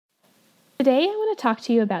Today, I want to talk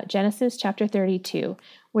to you about Genesis chapter 32,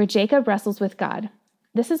 where Jacob wrestles with God.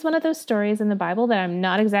 This is one of those stories in the Bible that I'm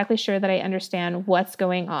not exactly sure that I understand what's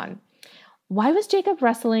going on. Why was Jacob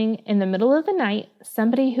wrestling in the middle of the night,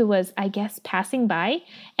 somebody who was, I guess, passing by?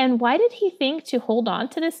 And why did he think to hold on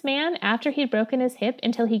to this man after he'd broken his hip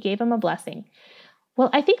until he gave him a blessing? Well,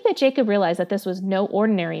 I think that Jacob realized that this was no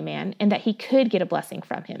ordinary man and that he could get a blessing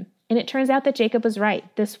from him. And it turns out that Jacob was right.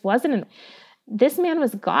 This man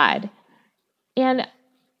was God. And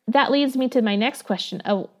that leads me to my next question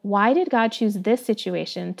of why did God choose this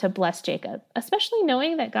situation to bless Jacob, especially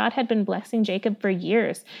knowing that God had been blessing Jacob for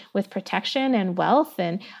years with protection and wealth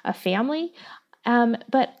and a family.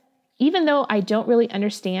 But even though I don't really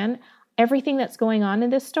understand everything that's going on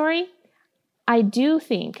in this story, I do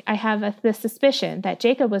think I have the suspicion that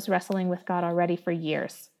Jacob was wrestling with God already for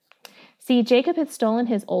years. See, Jacob had stolen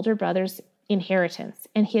his older brother's inheritance,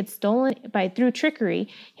 and he had stolen through trickery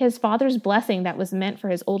his father's blessing that was meant for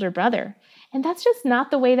his older brother. And that's just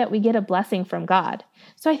not the way that we get a blessing from God.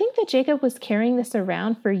 So I think that Jacob was carrying this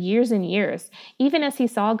around for years and years. Even as he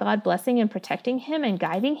saw God blessing and protecting him and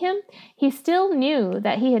guiding him, he still knew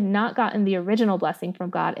that he had not gotten the original blessing from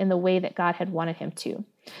God in the way that God had wanted him to.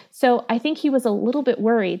 So I think he was a little bit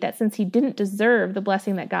worried that since he didn't deserve the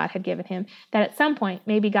blessing that God had given him, that at some point,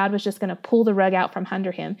 maybe God was just going to pull the rug out from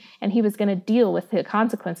under him and he was going to deal with the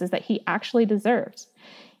consequences that he actually deserved.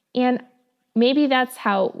 And maybe that's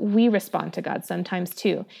how we respond to God sometimes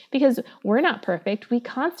too, because we're not perfect. We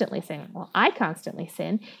constantly sin. Well, I constantly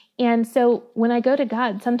sin. And so when I go to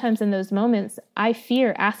God, sometimes in those moments, I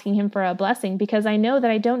fear asking him for a blessing because I know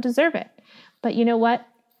that I don't deserve it. But you know what?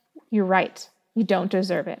 You're right. You don't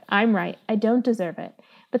deserve it. I'm right. I don't deserve it.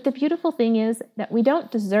 But the beautiful thing is that we don't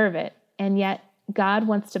deserve it, and yet God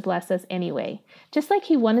wants to bless us anyway. Just like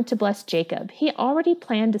he wanted to bless Jacob, he already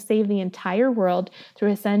planned to save the entire world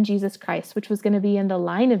through his son, Jesus Christ, which was going to be in the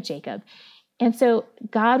line of Jacob. And so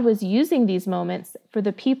God was using these moments for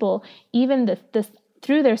the people, even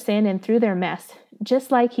through their sin and through their mess, just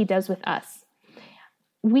like he does with us.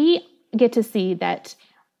 We get to see that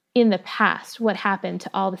in the past, what happened to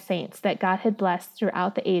all the saints that God had blessed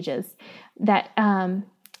throughout the ages, that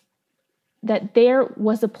there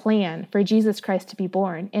was a plan for Jesus Christ to be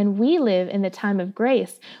born. And we live in the time of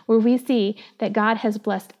grace where we see that God has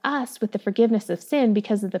blessed us with the forgiveness of sin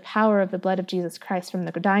because of the power of the blood of Jesus Christ from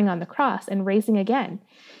the dying on the cross and raising again.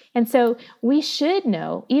 And so we should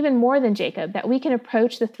know, even more than Jacob, that we can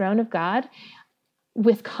approach the throne of God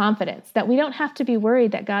with confidence, that we don't have to be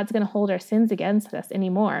worried that God's going to hold our sins against us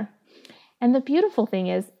anymore. And the beautiful thing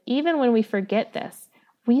is, even when we forget this,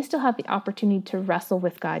 we still have the opportunity to wrestle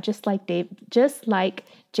with God, just like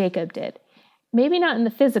Jacob did. Maybe not in the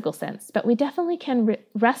physical sense, but we definitely can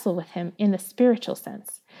wrestle with him in the spiritual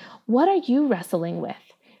sense. What are you wrestling with?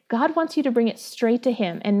 God wants you to bring it straight to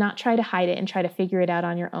him and not try to hide it and try to figure it out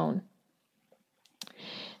on your own.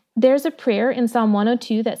 There's a prayer in Psalm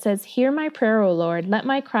 102 that says, "Hear my prayer, O Lord, let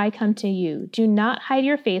my cry come to you. Do not hide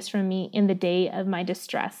your face from me in the day of my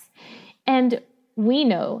distress." And we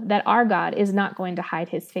know that our God is not going to hide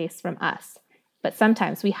his face from us, but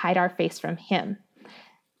sometimes we hide our face from him.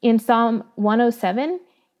 In Psalm 107,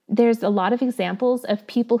 there's a lot of examples of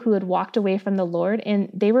people who had walked away from the Lord and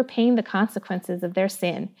they were paying the consequences of their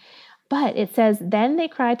sin. But it says, "Then they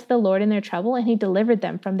cried to the Lord in their trouble and he delivered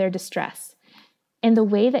them from their distress." And the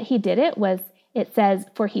way that he did it was, it says,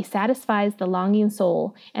 "For he satisfies the longing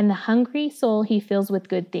soul, and the hungry soul he fills with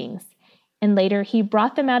good things." And later, he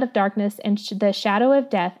brought them out of darkness and the shadow of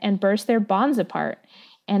death and burst their bonds apart.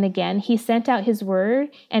 And again, he sent out his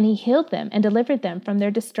word and he healed them and delivered them from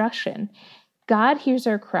their destruction. God hears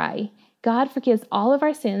our cry. God forgives all of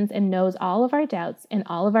our sins and knows all of our doubts and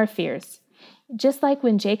all of our fears. Just like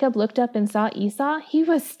when Jacob looked up and saw Esau, he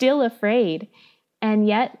was still afraid. And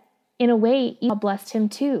yet, in a way, Esau blessed him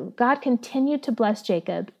too. God continued to bless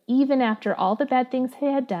Jacob even after all the bad things he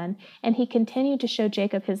had done, and he continued to show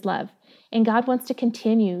Jacob his love. And God wants to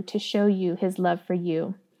continue to show you his love for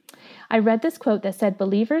you. I read this quote that said,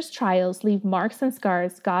 "Believers' trials leave marks and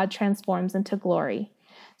scars God transforms into glory."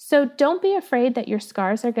 So don't be afraid that your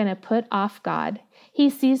scars are going to put off God. He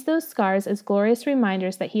sees those scars as glorious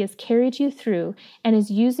reminders that he has carried you through and is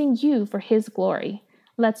using you for his glory.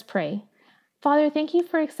 Let's pray. Father, thank you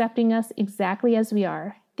for accepting us exactly as we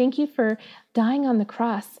are. Thank you for dying on the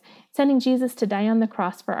cross, sending Jesus to die on the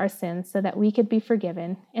cross for our sins so that we could be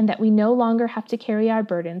forgiven and that we no longer have to carry our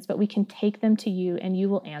burdens, but we can take them to you and you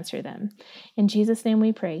will answer them. In Jesus' name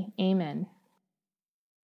we pray. Amen.